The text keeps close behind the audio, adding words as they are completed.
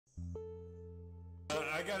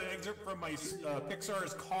I got an excerpt from my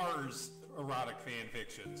Pixar's Cars erotic fan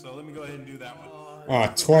fiction. So let me go ahead and do that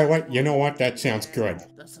one. Twilight, you know what? That sounds good.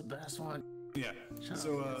 That's the best one. Yeah.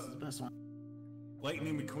 So, That's the best one.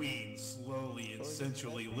 Lightning McQueen slowly and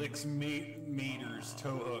sensually licks Mater's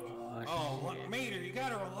toe hook. Oh, look, Mater, you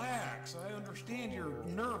gotta relax. I understand you're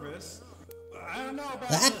nervous. I don't know about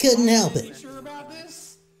this. I couldn't help it. You sure about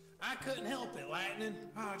this? I couldn't help it, Lightning.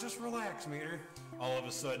 Oh, just relax, Mater. All of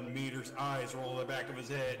a sudden, Mater's eyes roll to the back of his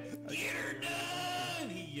head. Get her done!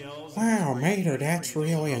 He yells. Wow, Mater, that's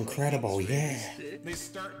really incredible, yeah. They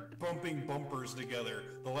start bumping bumpers together.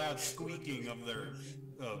 The loud squeaking of their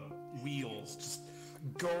wheels just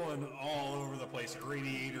going all over the place at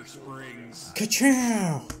Radiator Springs.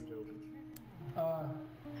 Ka-chow!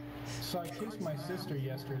 So I kissed my sister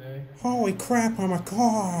yesterday. Holy crap, I'm a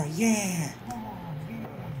car, yeah!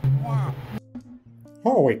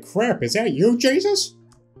 Holy crap, is that you, Jesus?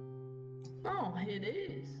 Oh, it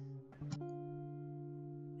is.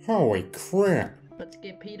 Holy crap. Let's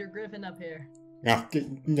get Peter Griffin up here.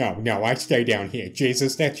 No, I stay down here.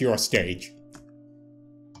 Jesus, that's your stage.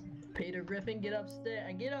 Peter Griffin, get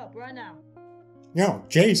upstairs. Get up right now. No,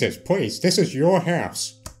 Jesus, please, this is your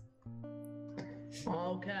house.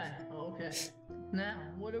 Okay. Now,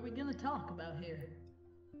 what are we gonna talk about here?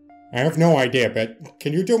 I have no idea, but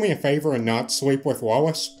can you do me a favor and not sleep with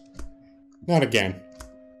Lois? Not again.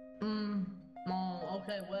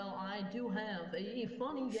 Okay, well, I do have a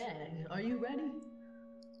funny gag. Are you ready?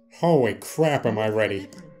 Holy crap, am I ready?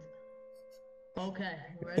 Okay,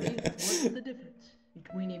 ready? What's the difference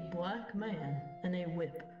between a black man and a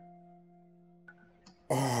whip?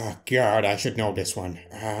 Oh, God, I should know this one.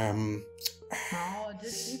 Oh,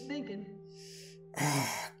 just keep thinking.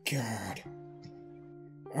 Oh, God.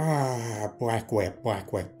 Black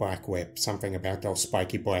whip. Something about those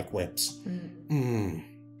spiky black whips.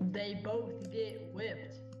 They both get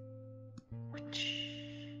whipped.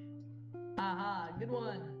 Aha, good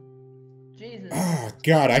one. Jesus. Oh,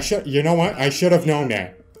 God, you know what? I should have known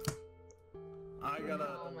that. I got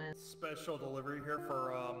a special delivery here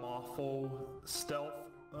for Awful Stealth.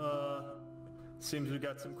 Seems we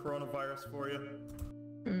got some coronavirus for you.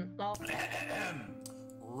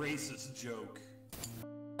 Racist joke.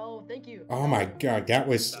 Oh, thank you. Oh my God, that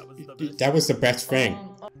was the best thing.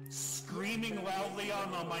 Screaming loudly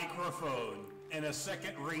on the microphone and a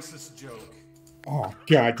second racist joke. Oh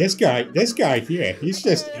God, this guy here, he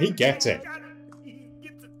gets it.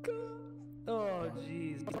 Oh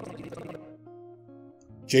jeez.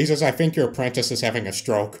 Jesus, I think your apprentice is having a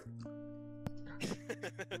stroke.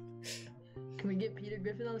 Can we get Peter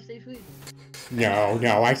Griffin on the stage, please? No,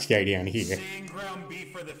 I stay down here. Saying ground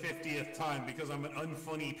beef for the 50th time because I'm an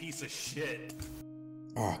unfunny piece of shit.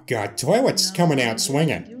 Oh God, Toilet's coming out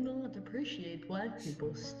swinging. I do not appreciate black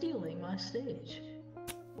people stealing my stage.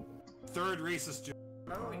 Third racist joke.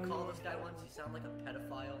 Remember we called this guy once? He sounded like a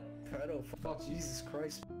pedophile. Pedophile? Jesus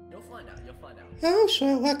Christ. You'll find out. I don't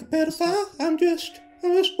sound like a pedophile. I'm just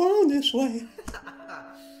born this way.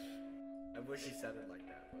 I wish he said it like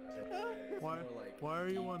that. Why are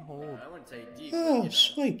you on hold? I wouldn't say deep. Oh,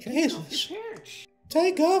 sweet Jesus.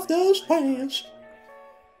 Take off those pants.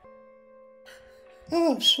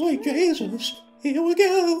 Oh, sweet Jesus. Here we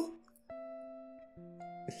go.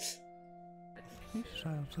 He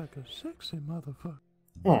sounds like a sexy motherfucker.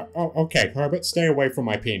 Oh, okay, Herbert, stay away from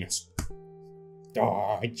my penis.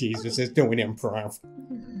 Oh, Jesus is doing improv.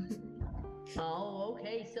 Oh,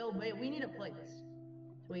 okay, so wait, we need a place.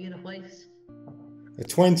 So we get a place? The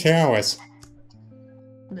Twin Towers.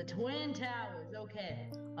 The Twin Towers, okay.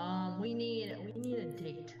 We need a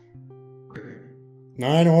date.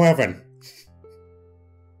 9/11.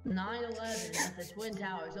 9/11 at the Twin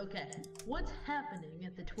Towers, okay. What's happening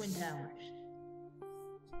at the Twin Towers?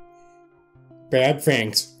 Bad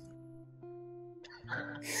things.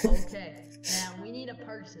 Okay, now we need a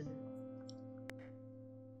person.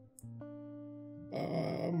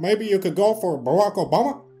 Maybe you could go for Barack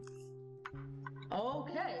Obama?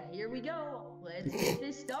 Okay, here we go. Let's get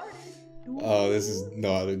this started. Oh, this is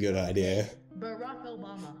not a good idea. Barack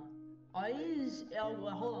Obama.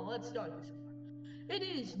 Well, hold on, let's start this over. It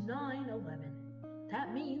is 9/11.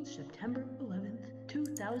 That means September 11th,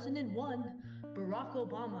 2001. Barack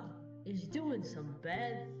Obama is doing some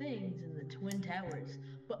bad things in the Twin Towers.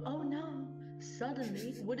 But oh no,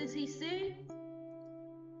 suddenly, what does he see?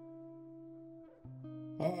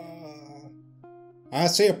 I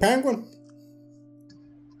see a penguin.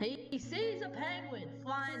 He sees a penguin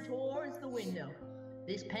flying towards the window.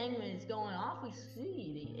 This penguin is going awfully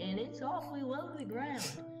speedy, and it's awfully low to the ground.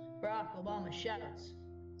 Barack Obama shouts,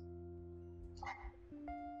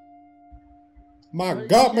 My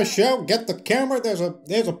God, Michelle, get the camera. There's a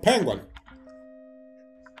penguin.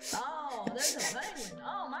 Oh, there's a penguin.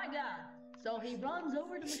 Oh my God. So he runs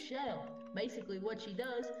over to Michelle. Basically what she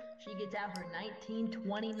does, she gets out her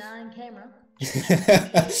 1929 camera.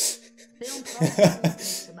 Film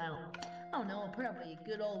takes about, I don't know, probably a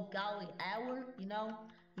good old golly hour, you know.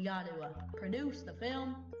 You got to produce the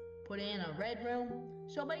film, put it in a red room.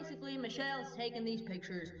 So basically, Michelle's taking these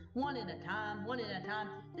pictures one at a time.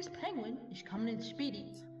 This penguin is coming in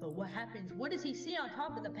speedy. But what happens? What does he see on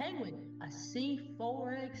top of the penguin? A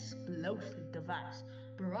C4 explosive device.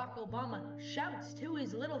 Barack Obama shouts to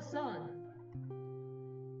his little son.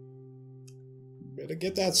 Better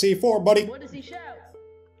get that C4, buddy. What does he shout?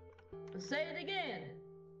 Say it again.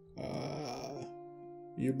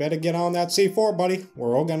 You better get on that C4, buddy.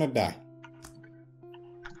 We're all gonna die.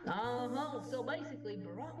 So basically,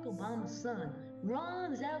 Barack Obama's son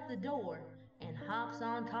runs out the door and hops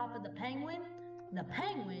on top of the penguin. The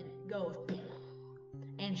penguin goes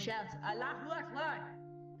and shouts, Allahu Akbar.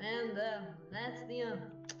 And that's the end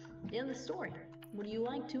of the story. Would you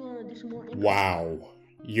like to do some more info? Wow.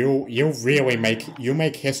 You really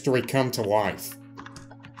make history come to life.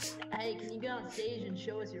 Hey, can you go on stage and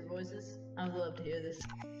show us your voices? I would love to hear this.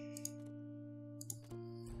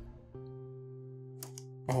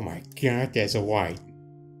 Oh my God, there's a light.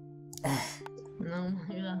 No,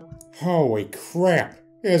 yeah. Holy crap,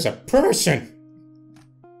 there's a person!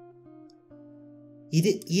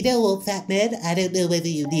 You know what, Fat Man? I don't know whether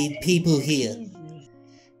you need people here.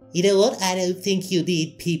 You know what? I don't think you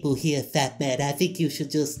need people here, Fat Man. I think you should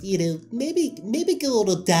just, maybe go on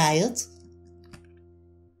a diet.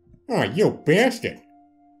 Oh, you bastard.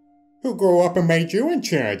 Who grew up and made you in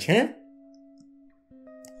charge, huh?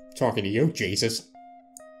 Talking to you, Jesus.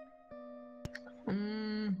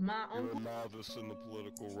 My uncle. In the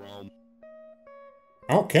political realm.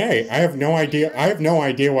 Okay, I have no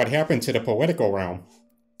idea what happened to the political realm.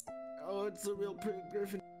 Oh, it's a real pretty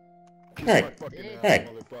griffin. Hey.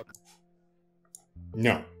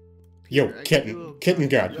 No. You, kitten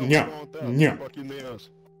god, no. I'm gonna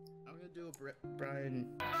do a Brian.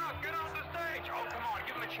 Get off the stage! Oh, come on,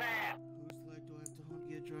 give him a chance! Whose leg do I have to hump to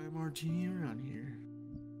get a dry martini around here?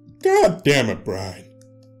 God damn it, Brian.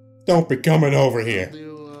 Don't be coming over here.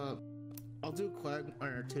 I'll do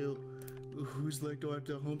Quagmire too. Whose leg do I have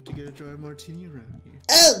to hump to get a dry martini around here?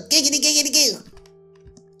 Oh, giggity goo.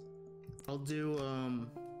 I'll do,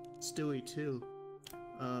 Stewie too.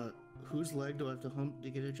 Whose leg do I have to hump to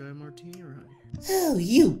get a dry martini around here? Oh,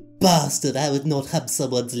 you bastard. I would not hump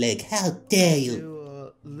someone's leg. How dare you?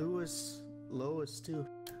 I'll do, Lois too.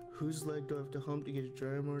 Whose leg do I have to hump to get a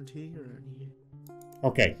dry martini around here?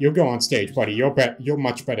 Okay, you go on stage, buddy. You're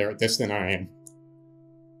much better at this than I am.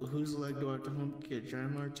 Whose leg do I have to hump to get a dry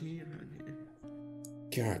martini around here?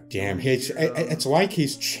 God damn, it's like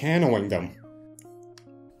he's channeling them.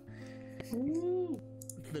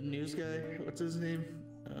 The news guy, what's his name?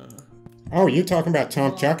 Oh, you talking about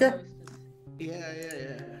Tom Tucker?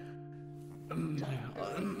 Yeah.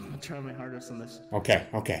 I'll try my hardest on this. Okay.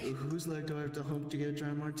 Whose leg do I have to hump to get a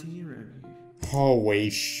dry martini around here? Holy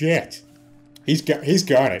shit. He's got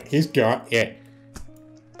it. He's got it.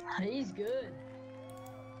 He's good.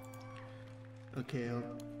 Okay,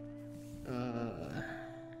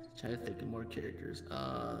 try to think of more characters.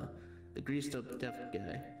 The greased up deaf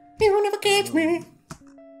guy. You'll never catch me.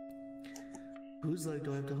 Whose leg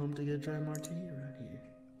do I have to hump to get a dry martini around here?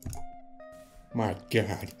 My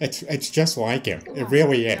God, it's just like him. It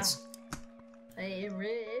really is. Hey, it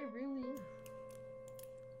really is.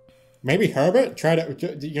 Maybe Herbert? Try to, a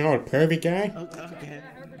pervy guy? Okay.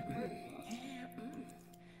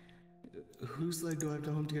 Whose leg do I have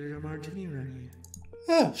to hump to get a dry martini around here?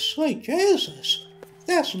 Oh, sweet Jesus.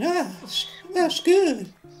 That's nice. That's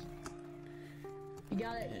good. You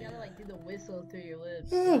gotta like do the whistle through your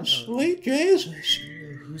lips. Oh, sweet Jesus.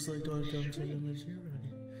 Whose leg do I have to hump to get a martini around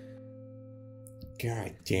here?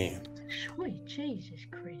 God damn. Sweet Jesus,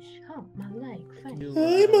 Chris. Oh, my leg. Thank you.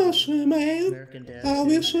 Hey, Muslim man. I'll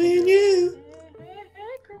be seeing you.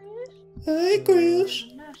 Hey, Chris. Hey, Chris.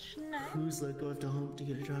 Whose leg do I have to hump to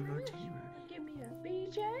get a dry martini around here? Give me a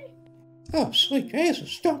BJ. Oh, sweet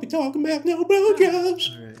Jesus. Don't be talking about no blowjobs.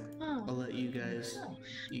 Alright, I'll let you guys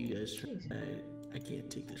try. I can't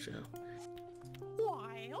take the show.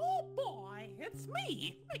 Why, oh boy, it's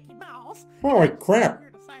me, Mickey Mouse. Holy crap.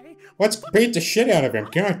 Let's beat the shit out of him.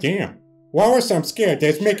 God damn. Wallace, I'm scared.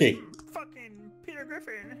 There's Mickey. Fucking Peter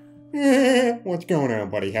Griffin. What's going on,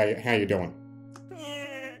 buddy? How you doing?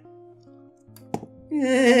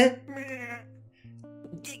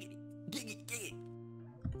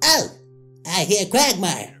 Oh, I hear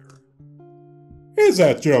Quagmire. Is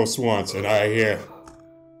that Joe Swanson I hear?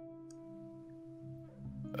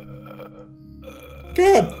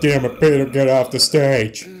 God damn it, Peter, get off the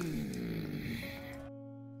stage.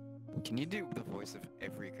 Can you do the voice of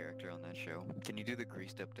every character on that show? Can you do the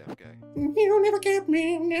greased up deaf guy? You'll never get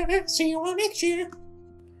me, never see you all next year.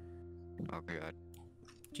 Oh god.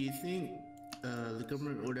 Do you think the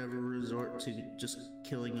government would ever resort to just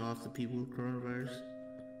killing off the people with coronavirus?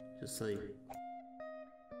 Just like...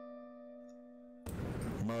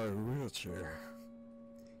 My wheelchair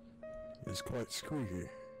is quite squeaky.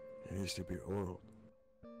 It needs to be oiled.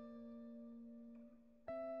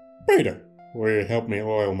 Peter, will you help me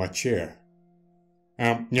oil my chair?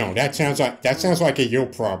 No, that sounds like a you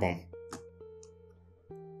problem.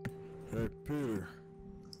 Hey, Peter.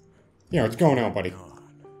 Yeah, what's going on, buddy?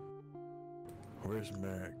 Where's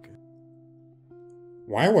Meg?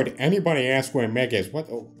 Why would anybody ask where Meg is?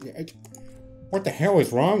 What the hell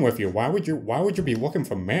is wrong with you? Why would you be looking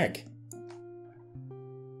for Meg?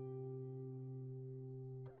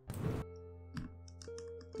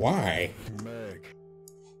 Why? Meg.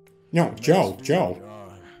 No, Joe,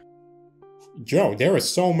 there are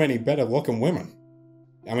so many better looking women.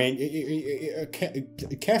 I mean,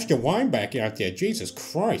 cast your wine back out there, Jesus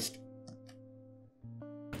Christ.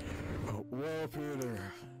 Well, Peter,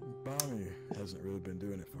 Bonnie hasn't really been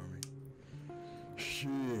doing it for me.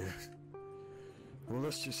 Well,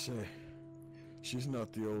 let's just say, she's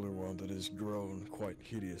not the older one that has grown quite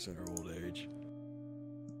hideous in her old age.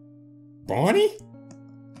 Bonnie?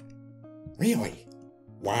 Really?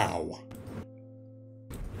 Wow.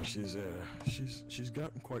 She's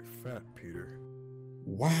gotten quite fat, Peter.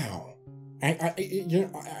 Wow. I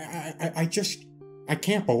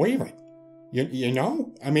can't believe it. You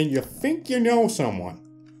know? I mean, you think you know someone.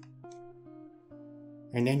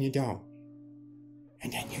 And then you don't.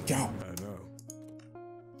 And then you don't. I know.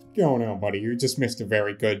 Going on, buddy. You just missed a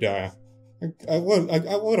very good, a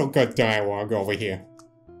little good dialogue over here.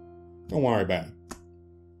 Don't worry about it.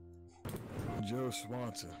 Joe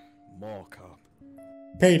Swanson, mall cop.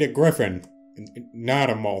 Peter Griffin, not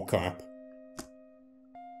a mall cop.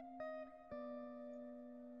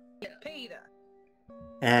 Peter.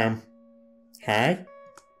 Hi?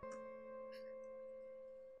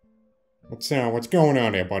 What's going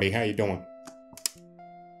on there, buddy? How you doing?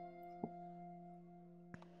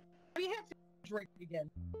 We have to drink again.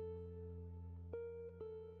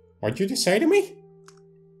 What'd you just say to me?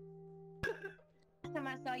 Last time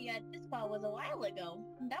I saw you at this bar was a while ago.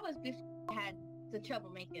 That was before I had the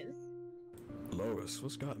troublemakers. Lois,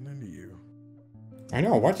 what's gotten into you? I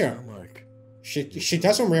know, what the... Sound like... She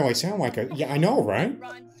doesn't really sound like a... Yeah, I know, right?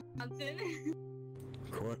 Ron Swanson.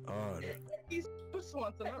 Quite odd. He's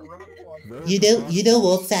Swanson, not Ron Swanson. You know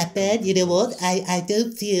what, Fat Man? You know what? I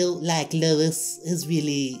don't feel like Lois has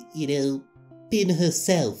really, been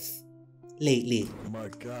herself lately. My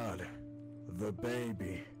God, the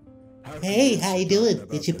baby. Hey, how you doing?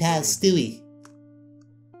 It's your pal Stewie.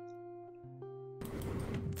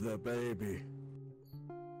 The baby.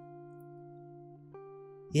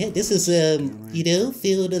 Yeah, this is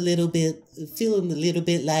feeling a little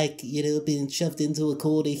bit like, being shoved into a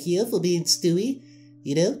corner here for being Stewie.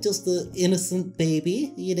 Just an innocent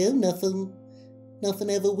baby, nothing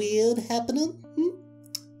ever weird happening.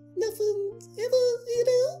 Nothing ever,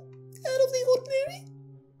 out of the ordinary.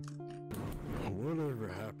 Whatever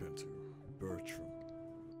happened to Bertram?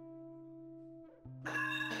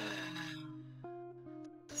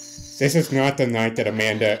 This is not the night that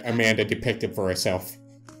Amanda depicted for herself.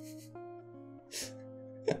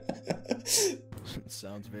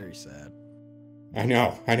 Sounds very sad. I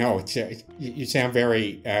know. It's, you sound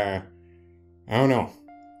very, I don't know.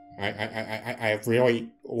 I really...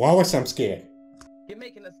 Wallace, I'm scared. You're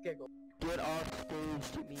making us giggle. Get off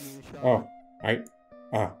stage to me, you shall. Oh, hi.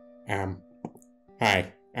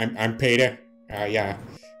 I'm Peter.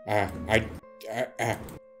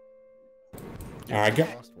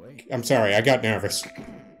 I'm sorry, I got nervous.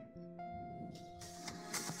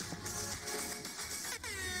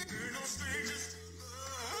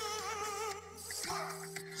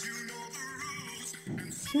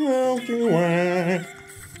 So do I.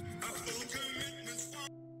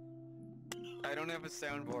 I don't have a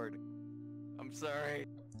soundboard. I'm sorry.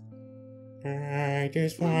 I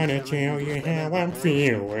just wanna tell you how I'm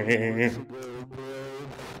feeling.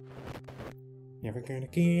 Never gonna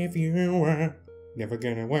give you up. Never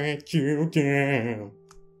gonna let you down.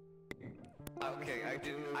 Okay,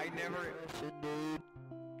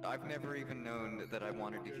 I've never even known that I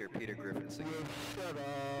wanted to hear Peter Griffin sing. Shut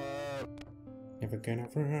up. Never gonna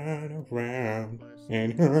run around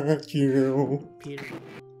and hurt you. Peter.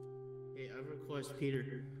 Hey, I request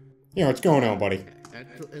Peter. Yeah, what's going on, buddy?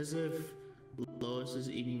 As if Lois is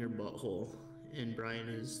eating your butthole and Brian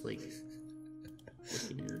is like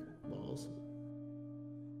licking your balls.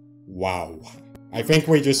 Wow. I think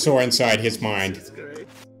we just saw inside his mind.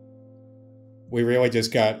 We really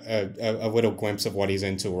just got a little glimpse of what he's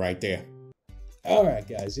into right there. Alright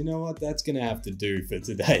guys, you know what? That's gonna have to do for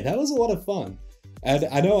today. That was a lot of fun. And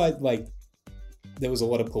I know there was a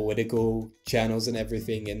lot of political channels and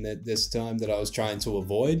everything in this time that I was trying to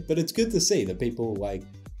avoid, but it's good to see that people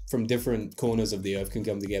from different corners of the earth can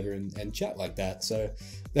come together and chat like that. So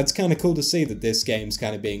that's kind of cool to see that this game's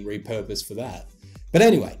kind of being repurposed for that. But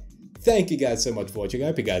anyway, thank you guys so much for watching. I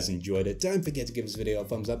hope you guys enjoyed it. Don't forget to give this video a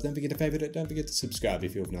thumbs up. Don't forget to favorite it. Don't forget to subscribe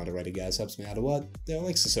if you have not already, guys. Helps me out a lot. There are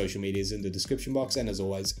links to social medias in the description box. And as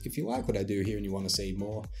always, if you like what I do here and you want to see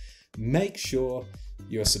more, make sure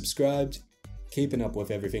you're subscribed, keeping up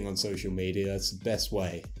with everything on social media. That's the best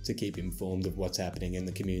way to keep informed of what's happening in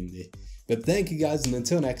the community. But thank you guys, and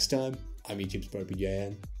until next time, I'm YouTube's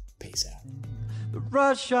popeyJN. Peace out. The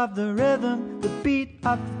rush of the rhythm, the beat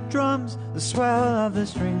of the drums, the swell of the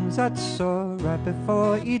strings that's so right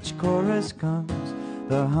before each chorus comes.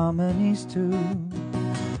 The harmonies too,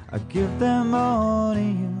 I give them all to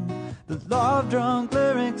you. The love-drunk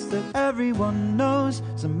lyrics that everyone knows,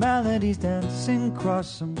 some melodies dancing across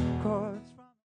some chords.